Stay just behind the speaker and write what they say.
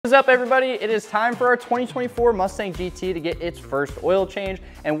What's up, everybody? It is time for our 2024 Mustang GT to get its first oil change.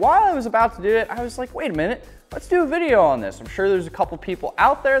 And while I was about to do it, I was like, wait a minute, let's do a video on this. I'm sure there's a couple people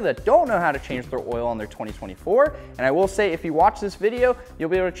out there that don't know how to change their oil on their 2024. And I will say, if you watch this video, you'll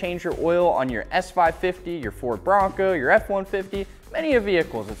be able to change your oil on your S550, your Ford Bronco, your F-150, many of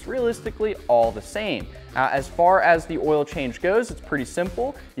vehicles. It's realistically all the same. As far as the oil change goes, it's pretty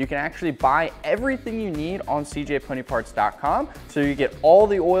simple. You can actually buy everything you need on cjponyparts.com, so you get all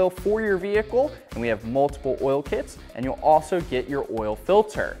the oil for your vehicle, and we have multiple oil kits, and you'll also get your oil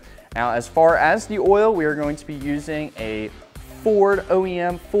filter. Now, as far as the oil, we are going to be using a Ford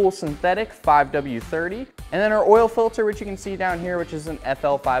OEM full synthetic 5W30. And then our oil filter, which you can see down here, which is an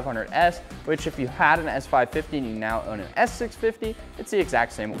FL500S, which if you had an S550 and you now own an S650, it's the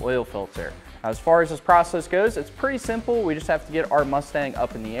exact same oil filter. Now, as far as this process goes, it's pretty simple. We just have to get our Mustang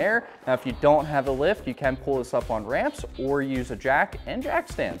up in the air. Now, if you don't have a lift, you can pull this up on ramps or use a jack and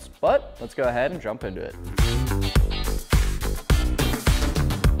jack stands. But let's go ahead and jump into it.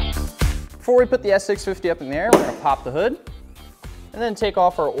 Before we put the S650 up in the air, we're gonna pop the hood and then take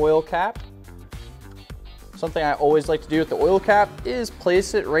off our oil cap. Something I always like to do with the oil cap is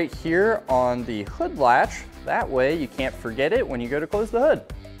place it right here on the hood latch. That way you can't forget it when you go to close the hood.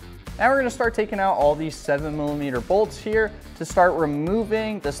 Now we're gonna start taking out all these 7mm bolts here to start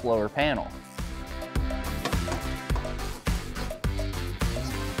removing this lower panel.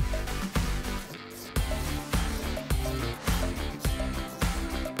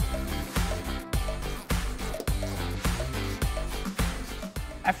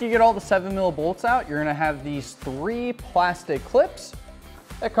 After you get all the 7mm bolts out, you're gonna have these 3 plastic clips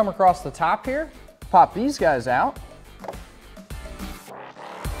that come across the top here. Pop these guys out.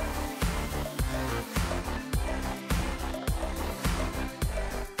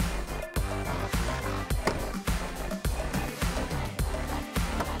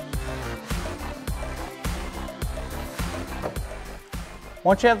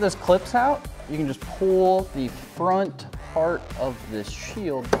 Once you have those clips out, you can just pull the front part of this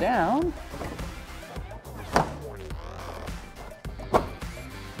shield down.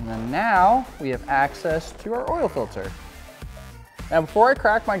 And then now we have access to our oil filter. Now, before I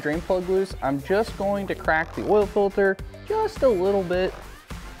crack my drain plug loose, I'm just going to crack the oil filter just a little bit.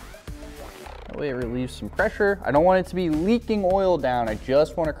 That way it relieves some pressure. I don't want it to be leaking oil down. I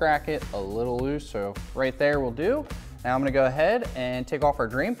just want to crack it a little loose. So right there will do. Now I'm gonna go ahead and take off our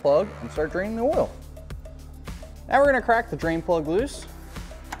drain plug and start draining the oil. Now we're gonna crack the drain plug loose.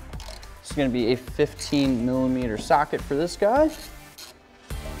 This is gonna be a 15mm socket for this guy.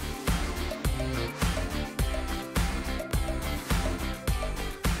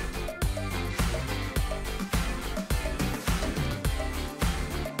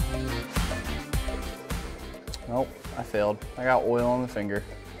 Nope, I failed. I got oil on the finger.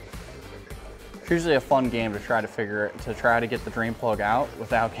 It's usually a fun game to try to get the drain plug out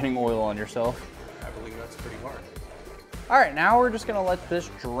without getting oil on yourself. I believe that's pretty hard. All right, now we're just gonna let this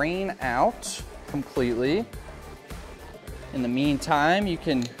drain out completely. In the meantime, you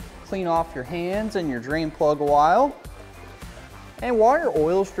can clean off your hands and your drain plug a while. And while your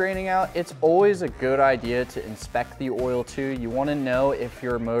oil's draining out, it's always a good idea to inspect the oil too. You wanna know if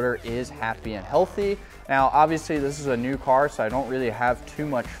your motor is happy and healthy. Now, obviously this is a new car, so I don't really have too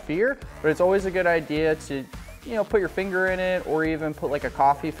much fear, but it's always a good idea to, put your finger in it or even put like a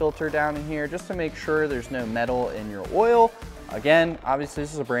coffee filter down in here just to make sure there's no metal in your oil. Again, obviously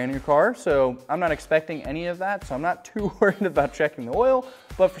this is a brand new car, so I'm not expecting any of that, so I'm not too worried about checking the oil.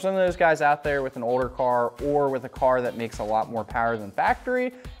 But for some of those guys out there with an older car or with a car that makes a lot more power than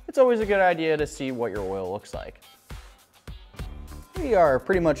factory, it's always a good idea to see what your oil looks like. We are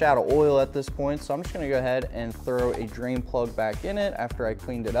pretty much out of oil at this point, so I'm just gonna go ahead and throw a drain plug back in it after I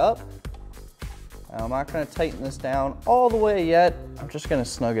cleaned it up. I'm not gonna tighten this down all the way yet. I'm just gonna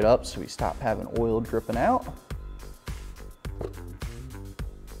snug it up so we stop having oil dripping out.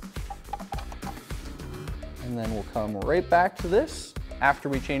 And then we'll come right back to this after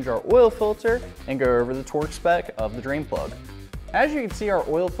we change our oil filter and go over the torque spec of the drain plug. As you can see, our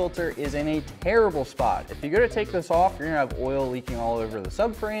oil filter is in a terrible spot. If you go to take this off, you're gonna have oil leaking all over the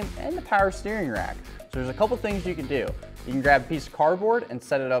subframe and the power steering rack. So there's a couple things you can do. You can grab a piece of cardboard and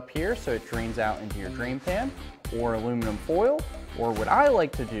set it up here so it drains out into your drain pan, or aluminum foil. Or what I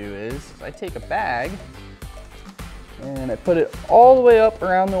like to do is I take a bag and I put it all the way up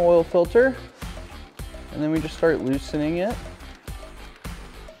around the oil filter, and then we just start loosening it.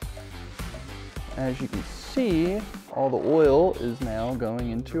 As you can see, all the oil is now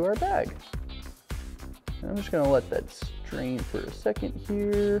going into our bag. And I'm just gonna let that drain for a second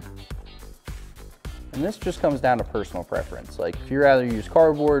here. And this just comes down to personal preference. Like if you'd rather use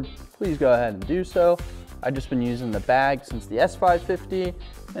cardboard, please go ahead and do so. I've just been using the bag since the S550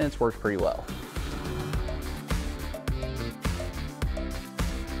 and it's worked pretty well.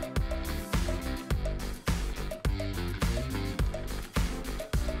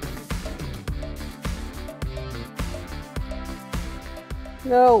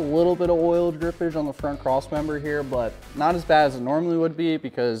 Got a little bit of oil drippage on the front cross member here, but not as bad as it normally would be,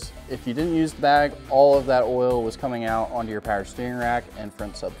 because if you didn't use the bag, all of that oil was coming out onto your power steering rack and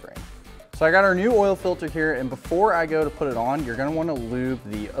front subframe. So I got our new oil filter here, and before I go to put it on, you're gonna wanna lube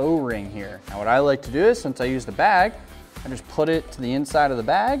the O-ring here. Now what I like to do is, since I use the bag, I just put it to the inside of the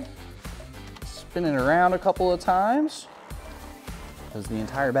bag, spin it around a couple of times, because the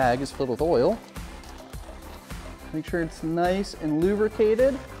entire bag is filled with oil. Make sure it's nice and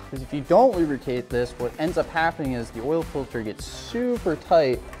lubricated, because if you don't lubricate this, what ends up happening is the oil filter gets super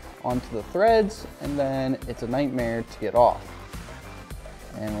tight onto the threads, and then it's a nightmare to get off.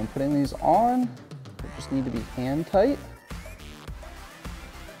 And when putting these on, they just need to be hand tight.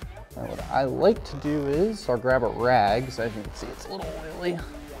 Now what I like to do is, I'll grab a rag, because as you can see it's a little oily.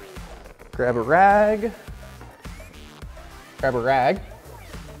 Grab a rag,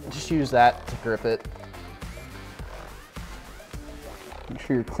 just use that to grip it. Make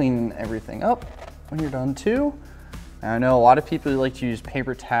sure you're cleaning everything up when you're done too. Now I know a lot of people like to use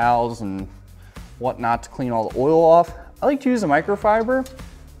paper towels and whatnot to clean all the oil off. I like to use a microfiber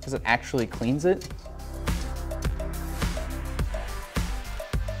because it actually cleans it.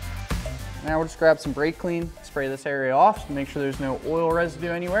 Now we'll just grab some brake clean, spray this area off to make sure there's no oil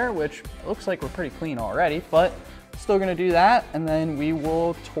residue anywhere, which it looks like we're pretty clean already, but still gonna do that, and then we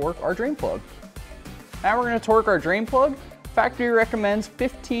will torque our drain plug. Now we're gonna torque our drain plug. Factory recommends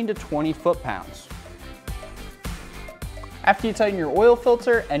 15 to 20 foot-pounds. After you tighten your oil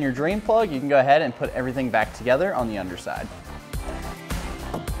filter and your drain plug, you can go ahead and put everything back together on the underside.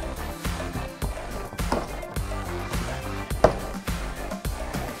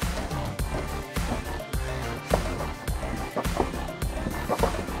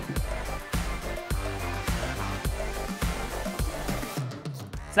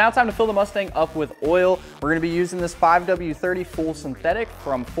 It's now time to fill the Mustang up with oil. We're gonna be using this 5W30 full synthetic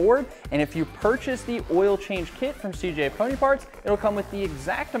from Ford, and if you purchase the oil change kit from CJ Pony Parts, it'll come with the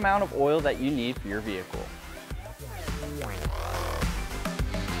exact amount of oil that you need for your vehicle.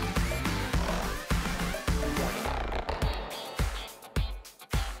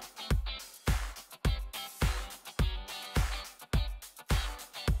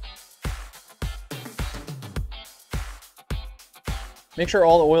 Make sure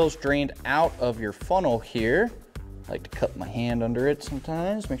all the oil is drained out of your funnel here. I like to cup my hand under it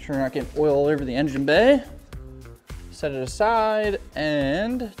sometimes. Make sure you're not getting oil all over the engine bay. Set it aside,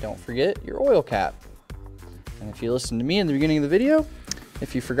 and don't forget your oil cap. And if you listened to me in the beginning of the video,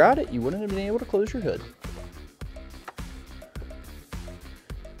 if you forgot it, you wouldn't have been able to close your hood.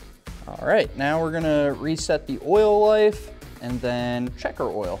 All right, now we're gonna reset the oil life and then check our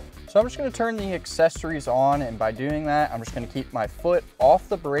oil. So I'm just gonna turn the accessories on, and by doing that, I'm just gonna keep my foot off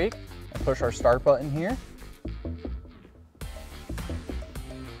the brake and push our start button here.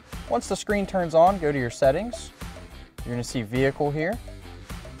 Once the screen turns on, go to your settings. You're gonna see vehicle here.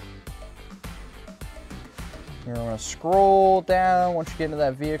 You're gonna scroll down once you get into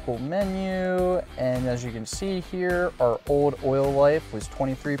that vehicle menu, and as you can see here, our old oil life was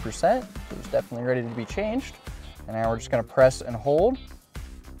 23%. It was definitely ready to be changed. And now we're just gonna press and hold.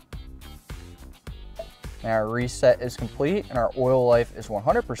 Now our reset is complete and our oil life is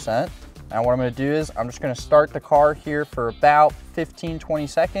 100%. Now what I'm gonna do is I'm just gonna start the car here for about 15-20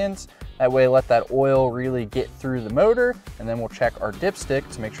 seconds. That way let that oil really get through the motor, and then we'll check our dipstick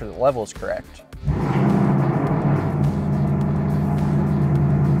to make sure the level is correct.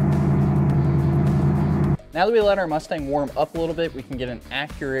 Now that we let our Mustang warm up a little bit, we can get an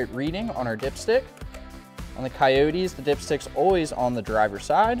accurate reading on our dipstick. On the Coyotes, the dipstick's always on the driver's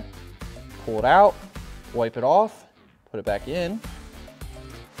side. Pull it out, wipe it off, put it back in.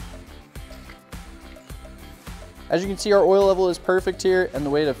 As you can see, our oil level is perfect here, and the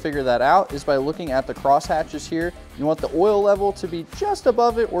way to figure that out is by looking at the crosshatches here. You want the oil level to be just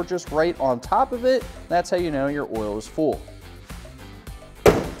above it or just right on top of it. That's how you know your oil is full.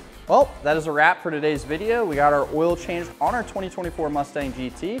 Well, that is a wrap for today's video. We got our oil changed on our 2024 Mustang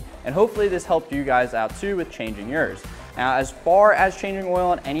GT, and hopefully this helped you guys out too with changing yours. Now, as far as changing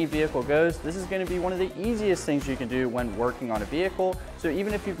oil on any vehicle goes, this is going to be one of the easiest things you can do when working on a vehicle. So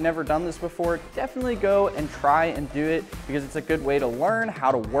even if you've never done this before, definitely go and try and do it, because it's a good way to learn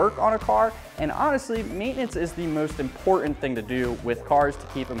how to work on a car. And honestly, maintenance is the most important thing to do with cars to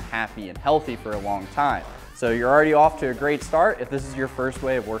keep them happy and healthy for a long time. So you're already off to a great start if this is your first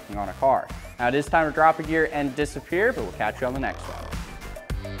way of working on a car. Now it is time to drop a gear and disappear, but we'll catch you on the next one.